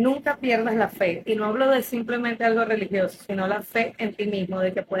Nunca pierdas la fe. Y no hablo de simplemente algo religioso, sino la fe en ti mismo,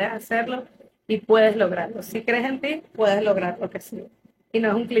 de que puedes hacerlo y puedes lograrlo. Si crees en ti, puedes lograr lo que sea. Y no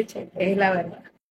es un cliché, es la verdad.